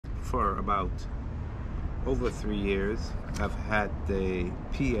for about over 3 years. I've had the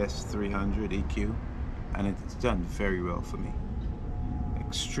PS300 EQ and it's done very well for me.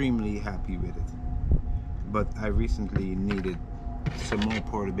 Extremely happy with it. But I recently needed some more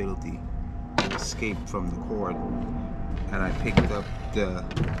portability to escape from the cord, and I picked up the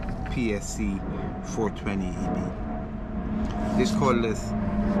PSC 420 EB. This cordless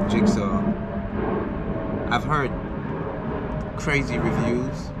jigsaw, I've heard crazy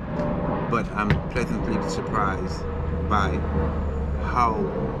reviews, but I'm pleasantly surprised by how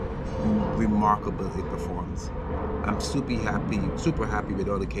remarkable it performs. I'm super happy with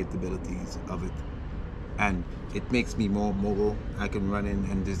all the capabilities of it, and it makes me more mobile. I can run in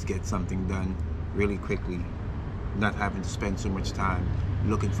and just get something done really quickly, not having to spend so much time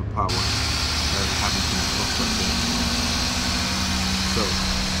looking for power or having to hook something. So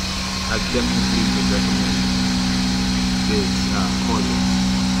I definitely would recommend this cordless